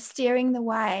 steering the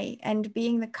way and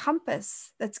being the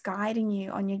compass that's guiding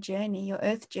you on your journey, your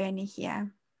earth journey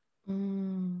here.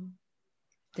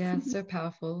 Yeah, so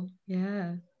powerful.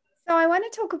 Yeah. So I want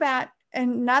to talk about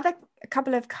a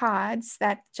couple of cards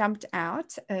that jumped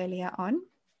out earlier on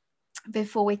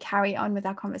before we carry on with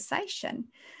our conversation.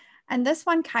 And this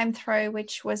one came through,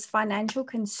 which was financial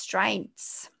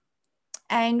constraints.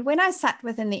 And when I sat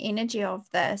within the energy of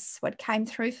this, what came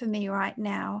through for me right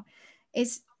now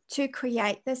is, to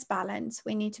create this balance,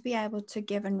 we need to be able to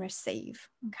give and receive.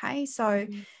 Okay. So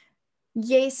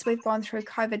yes, we've gone through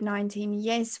COVID-19.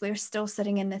 Yes, we're still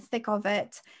sitting in the thick of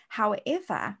it.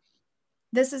 However,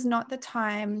 this is not the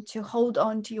time to hold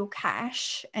on to your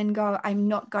cash and go, I'm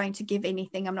not going to give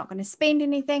anything. I'm not going to spend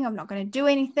anything. I'm not going to do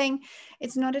anything.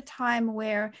 It's not a time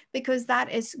where, because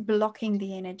that is blocking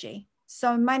the energy.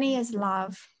 So money is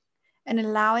love, and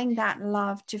allowing that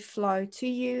love to flow to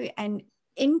you and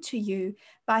into you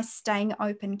by staying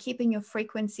open, keeping your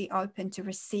frequency open to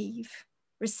receive.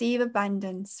 receive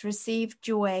abundance, receive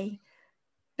joy,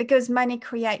 because money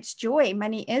creates joy.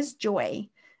 Money is joy.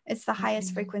 It's the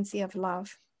highest frequency of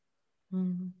love.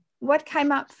 What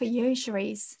came up for you,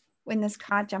 Cherise, when this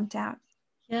card jumped out?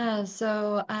 Yeah,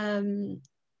 so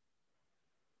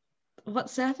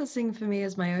what's surfacing for me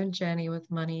is my own journey with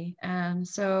money.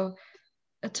 So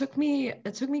it took me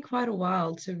quite a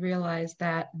while to realize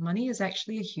that money is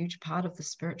actually a huge part of the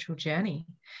spiritual journey.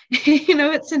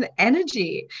 It's an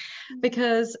energy,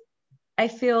 because I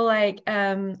feel like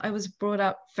I was brought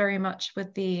up very much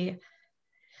with the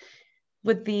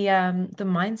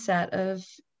mindset of,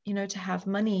 to have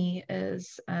money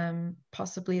is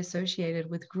possibly associated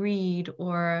with greed,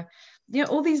 or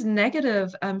all these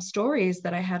negative stories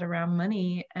that I had around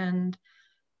money. And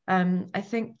I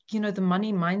think, the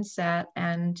money mindset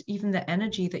and even the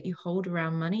energy that you hold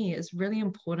around money is really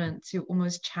important to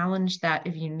almost challenge that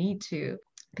if you need to,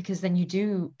 because then you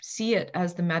do see it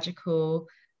as the magical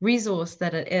resource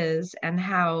that it is, and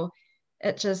how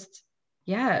it just,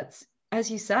 yeah, it's, as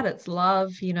you said, it's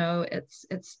love,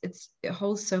 it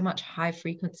holds so much high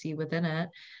frequency within it.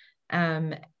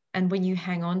 And when you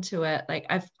hang on to it, like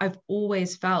I've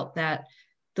always felt that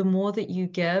the more that you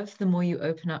give, the more you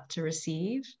open up to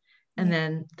receive, and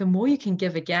then the more you can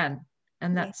give again.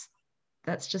 And that's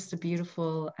just a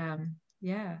beautiful,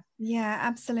 Yeah,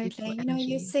 absolutely.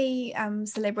 You see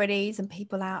celebrities and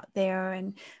people out there,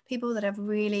 and people that are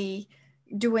really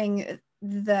doing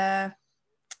the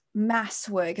mass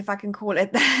work, if I can call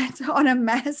it that, on a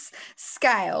mass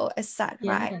scale as such,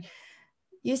 right?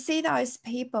 You see those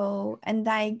people and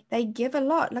they give a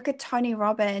lot. Look at Tony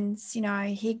Robbins,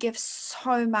 he gives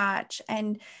so much,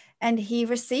 and he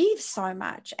receives so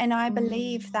much. And I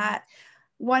believe that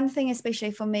one thing,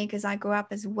 especially for me, because I grew up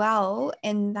as well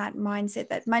in that mindset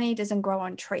that money doesn't grow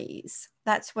on trees.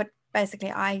 That's what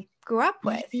basically I grew up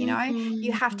with.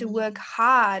 You have to work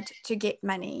hard to get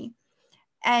money.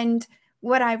 And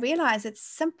what I realized, it's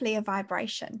simply a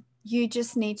vibration. You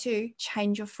just need to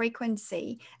change your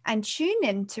frequency and tune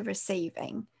into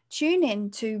receiving, tune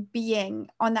into being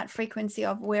on that frequency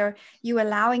of where you're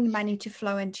allowing money to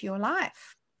flow into your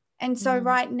life. And so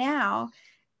right now,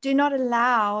 do not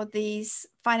allow these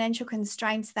financial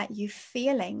constraints that you're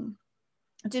feeling,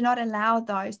 do not allow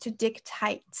those to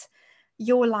dictate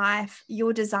your life,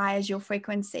 your desires, your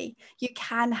frequency. You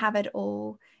can have it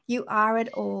all. You are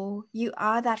it all. You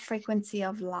are that frequency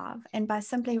of love. And by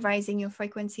simply raising your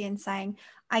frequency and saying,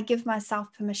 I give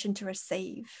myself permission to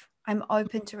receive, I'm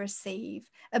open to receive,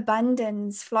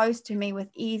 abundance flows to me with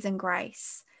ease and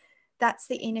grace. That's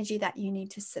the energy that you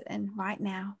need to sit in right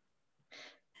now.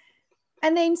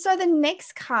 And then, so the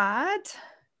next card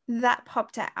that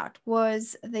popped out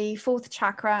was the fourth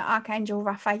chakra, Archangel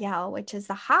Raphael, which is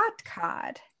the heart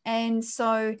card. And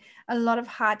so a lot of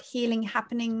heart healing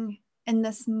happening in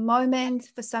this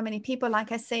moment for so many people.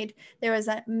 Like I said, there is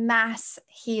a mass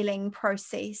healing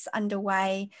process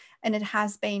underway, and it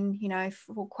has been,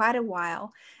 for quite a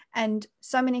while. And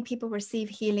so many people receive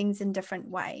healings in different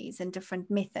ways and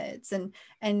different methods,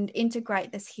 and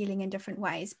integrate this healing in different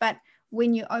ways. But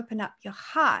when you open up your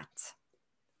heart,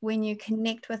 when you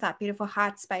connect with that beautiful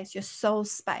heart space, your soul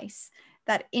space,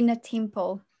 that inner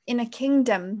temple, inner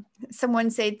kingdom. Someone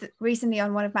said recently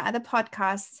on one of my other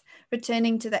podcasts,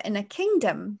 returning to the inner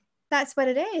kingdom. That's what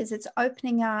it is. It's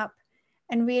opening up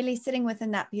and really sitting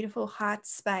within that beautiful heart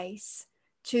space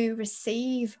to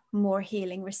receive more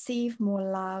healing, receive more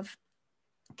love,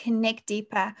 connect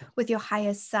deeper with your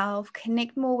higher self,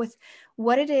 connect more with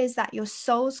what it is that your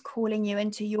soul's calling you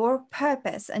into, your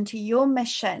purpose, into your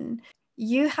mission.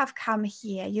 You have come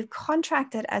here, you've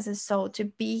contracted as a soul to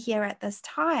be here at this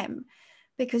time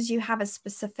because you have a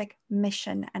specific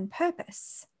mission and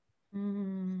purpose.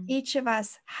 Each of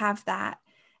us have that.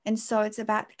 And so it's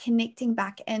about connecting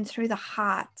back in through the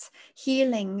heart,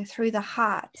 healing through the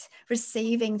heart,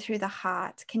 receiving through the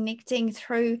heart, connecting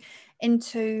through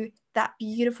into that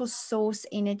beautiful source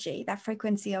energy, that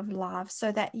frequency of love,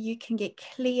 so that you can get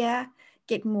clear,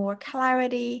 get more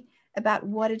clarity about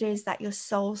what it is that your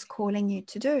soul's calling you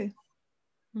to do.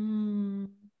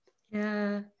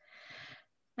 Yeah.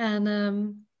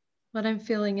 And what I'm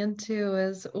feeling into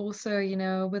is also,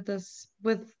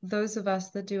 with those of us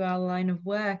that do our line of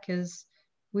work, is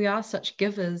we are such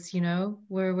givers,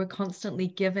 where we're constantly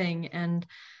giving. And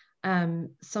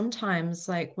sometimes,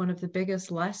 like, one of the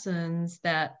biggest lessons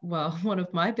one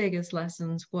of my biggest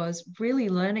lessons was really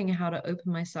learning how to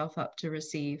open myself up to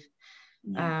receive,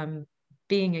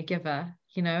 being a giver,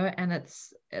 and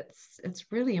it's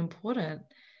really important.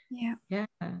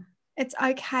 It's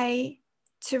okay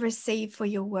to receive for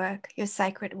your work, your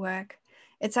sacred work.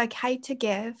 It's okay to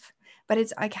give, but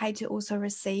it's okay to also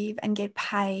receive and get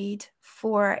paid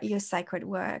for your sacred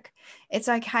work. It's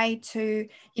okay to,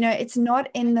 it's not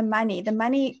in the money. The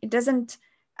money doesn't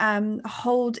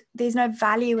hold, there's no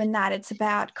value in that. It's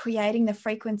about creating the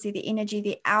frequency, the energy,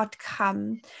 the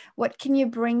outcome. What can you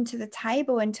bring to the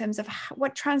table in terms of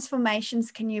what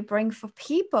transformations can you bring for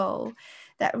people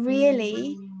that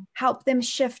really help them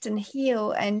shift and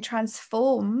heal and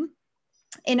transform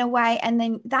in a way? And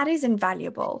then that is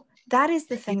invaluable. That is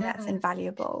the thing that's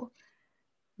invaluable.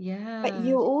 Yeah. But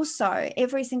you also,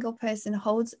 every single person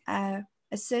holds a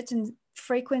certain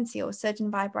frequency or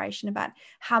certain vibration about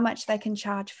how much they can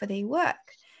charge for their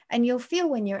work. And you'll feel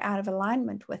when you're out of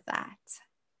alignment with that.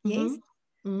 Yes.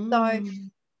 So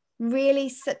really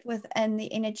sit within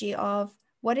the energy of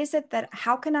what is it that,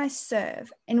 how can I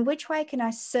serve? In which way can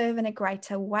I serve in a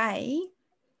greater way?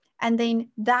 And then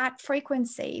that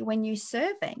frequency, when you're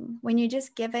serving, when you're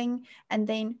just giving, and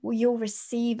then you'll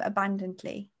receive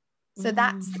abundantly. So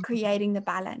that's creating the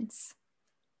balance.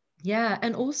 Yeah.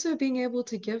 And also being able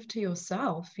to give to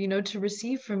yourself, to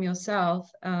receive from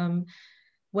yourself,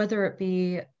 whether it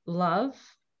be love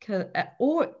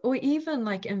or even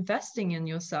like investing in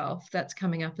yourself, that's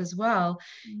coming up as well.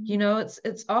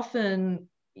 It's often,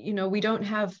 we don't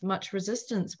have much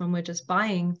resistance when we're just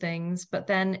buying things, but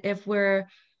then if we're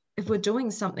doing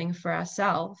something for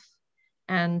ourselves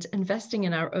and investing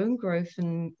in our own growth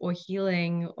or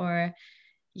healing or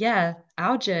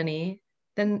our journey,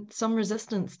 then some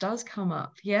resistance does come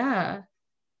up. Yeah.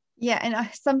 And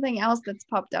something else that's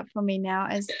popped up for me now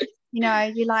is,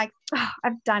 you're like, oh,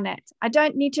 I've done it. I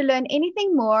don't need to learn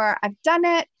anything more. I've done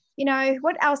it.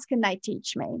 What else can they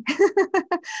teach me?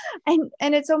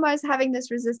 and it's almost having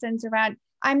this resistance around,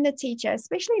 I'm the teacher,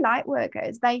 especially light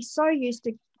workers. They're so used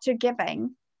to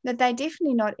giving that they're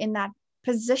definitely not in that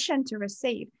position to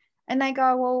receive. And they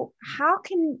go, well, how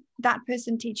can that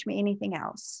person teach me anything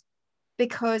else?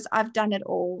 Because I've done it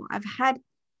all. I've had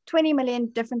 20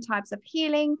 million different types of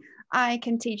healing. I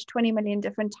can teach 20 million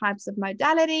different types of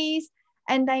modalities,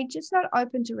 and they just not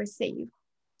open to receive.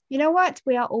 You know what?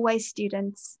 We are always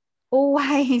students.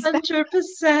 Always.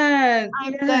 100%.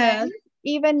 Yeah.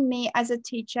 Even me as a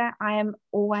teacher, I am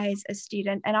always a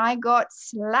student. And I got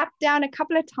slapped down a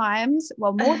couple of times,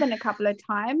 well, more than a couple of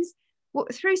times,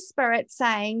 through spirit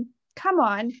saying, come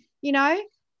on,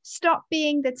 stop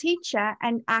being the teacher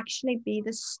and actually be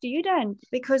the student,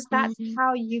 because that's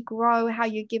how you grow, how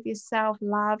you give yourself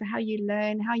love, how you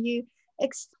learn, how you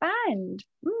expand.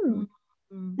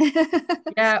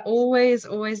 Yeah, always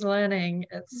learning.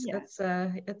 It's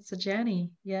a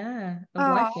journey, a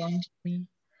lifelong journey.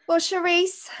 Well,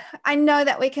 Cherise, I know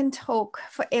that we can talk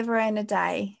forever and a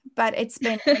day, but it's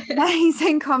been an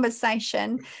amazing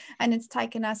conversation, and it's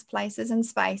taken us places and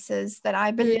spaces that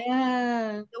I believe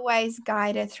always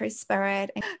guided through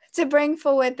spirit to bring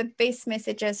forward the best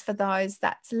messages for those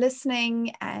that's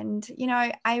listening. And,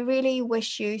 I really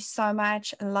wish you so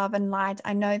much love and light.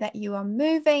 I know that you are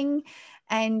moving,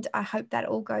 and I hope that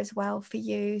all goes well for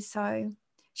you. So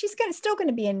she's still going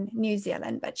to be in New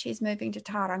Zealand, but she's moving to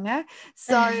Tauranga.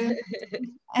 So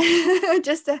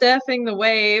just surfing the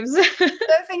waves.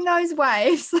 Surfing those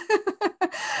waves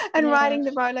and riding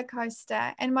the roller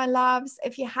coaster. And my loves,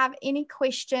 if you have any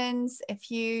questions,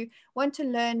 if you want to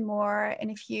learn more,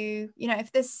 and if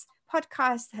if this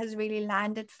podcast has really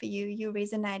landed for you, you're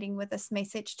resonating with this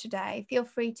message today, feel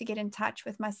free to get in touch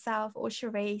with myself or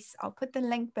Cherise. I'll put the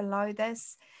link below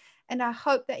this. And I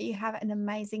hope that you have an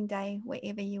amazing day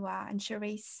wherever you are. And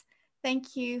Cherise,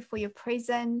 thank you for your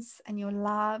presence and your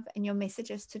love and your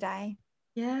messages today.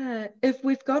 Yeah, if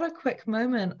we've got a quick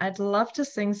moment, I'd love to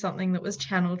sing something that was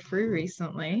channeled through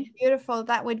recently. Beautiful.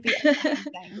 That would be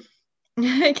amazing.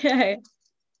 Okay.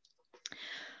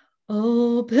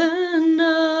 Open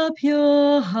up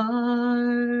your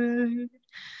heart.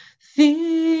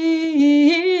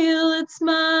 Feel its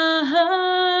smile.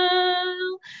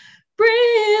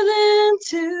 Breathe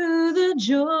into the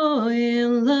joy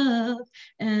and love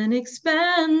and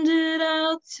expand it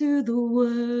out to the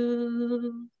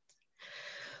world.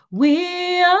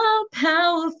 We are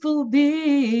powerful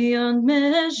beyond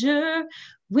measure.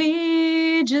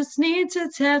 We just need to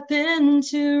tap in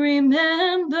to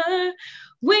remember.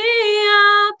 We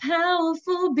are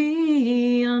powerful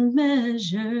beyond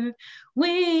measure.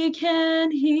 We can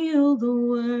heal the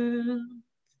world.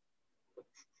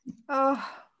 Oh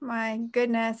my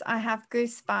goodness, I have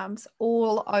goosebumps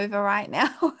all over right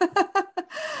now.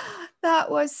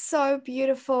 That was so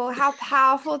beautiful. How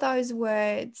powerful those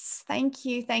words. Thank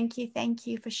you, thank you, thank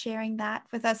you for sharing that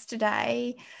with us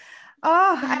today.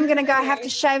 Oh, I'm going to go have to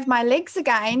shave my legs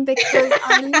again because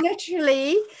I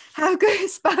literally have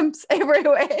goosebumps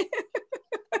everywhere.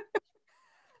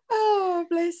 Oh,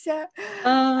 bless you.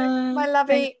 My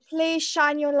lovey, please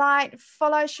shine your light.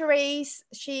 Follow Cherise.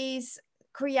 She's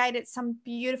created some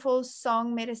beautiful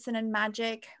song, Medicine and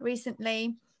Magic,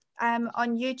 recently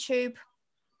on YouTube.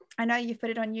 I know you've put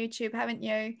it on YouTube, haven't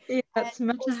you? Yeah, it's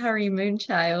Matahari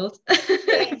Moonchild.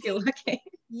 Yes. If you're looking.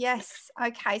 Yes.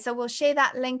 Okay. So we'll share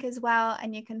that link as well,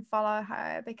 and you can follow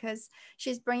her because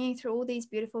she's bringing through all these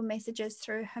beautiful messages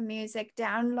through her music,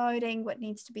 downloading what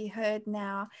needs to be heard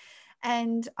now.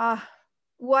 And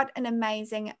what an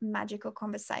amazing, magical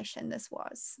conversation this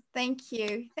was. Thank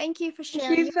you. Thank you for sharing.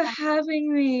 Thank you for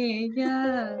having me.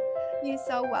 Yeah. You're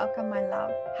so welcome, my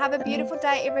love. Have a beautiful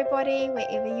day, everybody,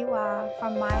 wherever you are.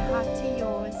 From my heart to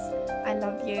yours, I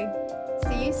love you.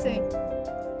 See you soon.